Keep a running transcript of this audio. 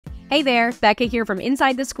Hey there, Becca here from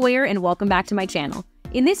Inside the Square, and welcome back to my channel.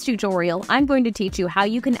 In this tutorial, I'm going to teach you how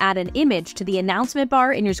you can add an image to the announcement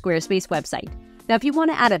bar in your Squarespace website. Now, if you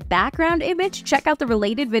want to add a background image, check out the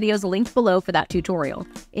related videos linked below for that tutorial.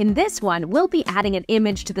 In this one, we'll be adding an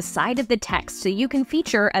image to the side of the text so you can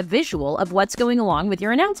feature a visual of what's going along with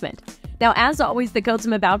your announcement. Now, as always, the codes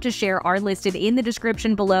I'm about to share are listed in the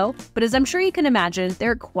description below, but as I'm sure you can imagine,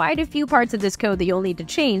 there are quite a few parts of this code that you'll need to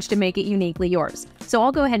change to make it uniquely yours. So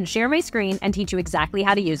I'll go ahead and share my screen and teach you exactly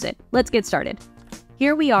how to use it. Let's get started.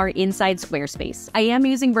 Here we are inside Squarespace. I am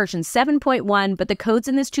using version 7.1, but the codes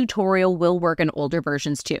in this tutorial will work on older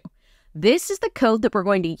versions too. This is the code that we're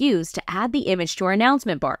going to use to add the image to our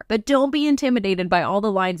announcement bar, but don't be intimidated by all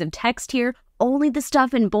the lines of text here. Only the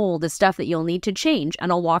stuff in bold is stuff that you'll need to change,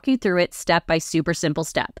 and I'll walk you through it step by super simple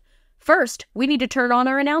step. First, we need to turn on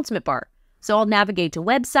our announcement bar. So I'll navigate to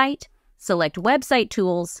Website, select Website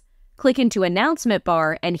Tools, click into Announcement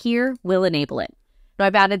Bar, and here we'll enable it. Now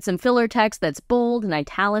I've added some filler text that's bold and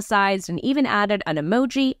italicized, and even added an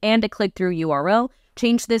emoji and a click-through URL.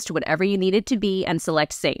 Change this to whatever you need it to be and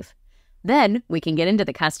select Save. Then we can get into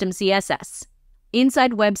the custom CSS.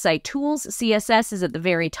 Inside Website Tools, CSS is at the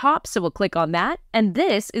very top, so we'll click on that, and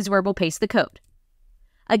this is where we'll paste the code.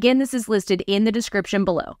 Again, this is listed in the description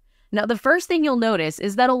below. Now, the first thing you'll notice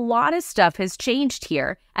is that a lot of stuff has changed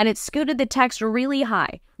here, and it's scooted the text really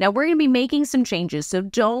high. Now, we're going to be making some changes, so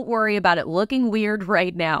don't worry about it looking weird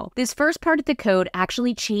right now. This first part of the code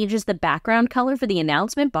actually changes the background color for the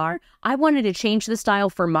announcement bar. I wanted to change the style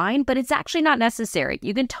for mine, but it's actually not necessary.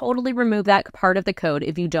 You can totally remove that part of the code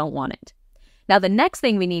if you don't want it. Now, the next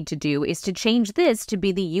thing we need to do is to change this to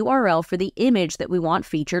be the URL for the image that we want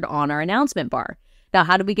featured on our announcement bar. Now,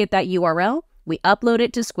 how do we get that URL? We upload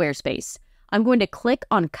it to Squarespace. I'm going to click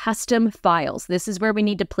on Custom Files. This is where we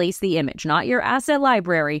need to place the image, not your asset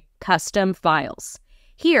library, Custom Files.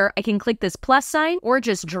 Here, I can click this plus sign or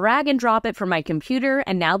just drag and drop it from my computer,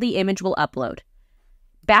 and now the image will upload.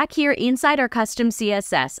 Back here inside our custom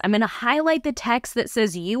CSS, I'm going to highlight the text that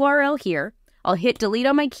says URL here. I'll hit delete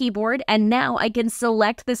on my keyboard, and now I can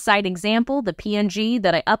select the site example, the PNG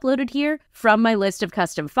that I uploaded here, from my list of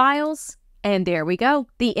custom files. And there we go.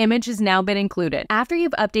 The image has now been included. After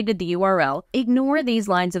you've updated the URL, ignore these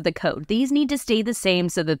lines of the code. These need to stay the same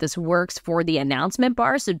so that this works for the announcement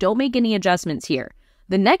bar, so don't make any adjustments here.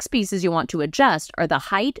 The next pieces you want to adjust are the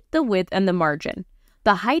height, the width, and the margin.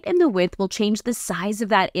 The height and the width will change the size of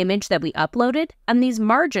that image that we uploaded, and these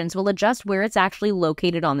margins will adjust where it's actually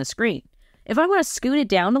located on the screen. If I want to scoot it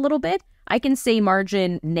down a little bit, I can say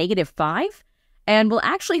margin -5, and we'll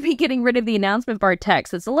actually be getting rid of the announcement bar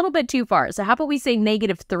text. It's a little bit too far, so how about we say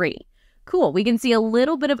 -3? Cool, we can see a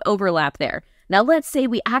little bit of overlap there. Now let's say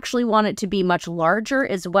we actually want it to be much larger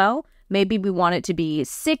as well. Maybe we want it to be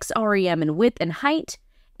 6 rem in width and height,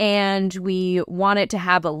 and we want it to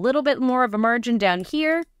have a little bit more of a margin down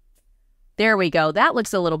here. There we go, that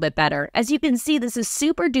looks a little bit better. As you can see, this is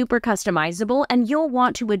super duper customizable, and you'll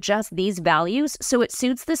want to adjust these values so it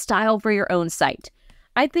suits the style for your own site.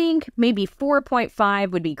 I think maybe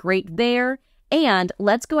 4.5 would be great there, and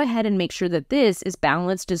let's go ahead and make sure that this is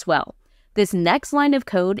balanced as well. This next line of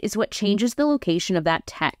code is what changes the location of that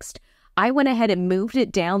text. I went ahead and moved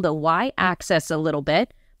it down the y-axis a little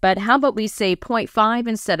bit, but how about we say 0.5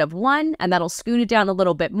 instead of 1, and that'll scoot it down a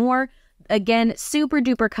little bit more. Again, super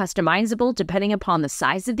duper customizable depending upon the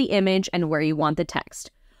size of the image and where you want the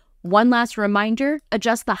text. One last reminder,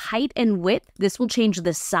 adjust the height and width. This will change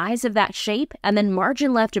the size of that shape, and then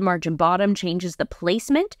margin left and margin bottom changes the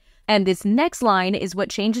placement. And this next line is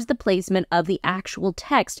what changes the placement of the actual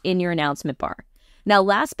text in your announcement bar. Now,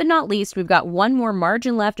 last but not least, we've got one more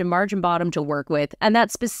margin left and margin bottom to work with, and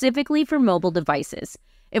that's specifically for mobile devices.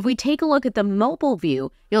 If we take a look at the mobile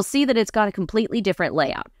view, you'll see that it's got a completely different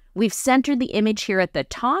layout. We've centered the image here at the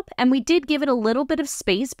top, and we did give it a little bit of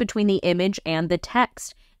space between the image and the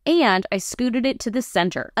text. And I scooted it to the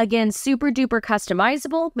center. Again, super duper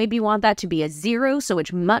customizable. Maybe you want that to be a 0, so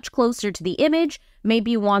it's much closer to the image. Maybe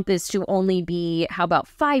you want this to only be, how about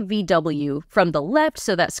 5 VW from the left,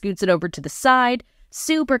 so that scoots it over to the side.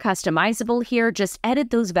 Super customizable here. Just edit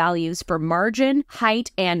those values for margin, height,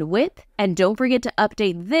 and width. And don't forget to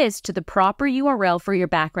update this to the proper URL for your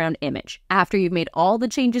background image. After you've made all the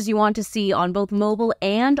changes you want to see on both mobile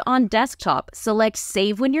and on desktop, select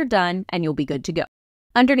Save when you're done, and you'll be good to go.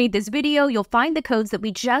 Underneath this video, you'll find the codes that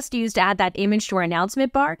we just used to add that image to our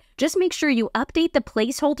announcement bar. Just make sure you update the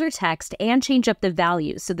placeholder text and change up the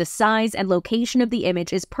values so the size and location of the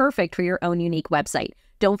image is perfect for your own unique website.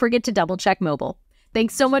 Don't forget to double check mobile.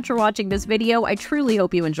 Thanks so much for watching this video. I truly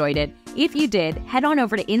hope you enjoyed it. If you did, head on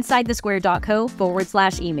over to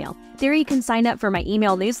insidethesquare.co/email. There you can sign up for my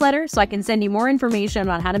email newsletter so I can send you more information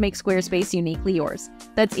on how to make Squarespace uniquely yours.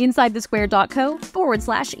 That's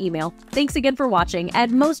insidethesquare.co/email. Thanks again for watching,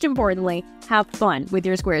 and most importantly, have fun with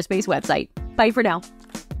your Squarespace website. Bye for now.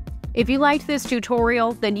 If you liked this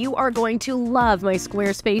tutorial, then you are going to love my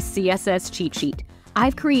Squarespace CSS cheat sheet.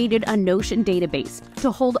 I've created a Notion database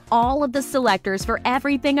to hold all of the selectors for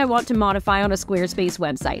everything I want to modify on a Squarespace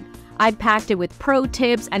website. I've packed it with pro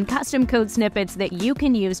tips and custom code snippets that you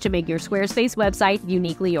can use to make your Squarespace website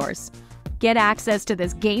uniquely yours. Get access to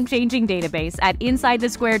this game-changing database at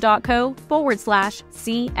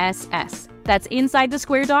insidethesquare.co/CSS. That's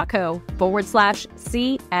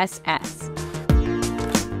insidethesquare.co/CSS.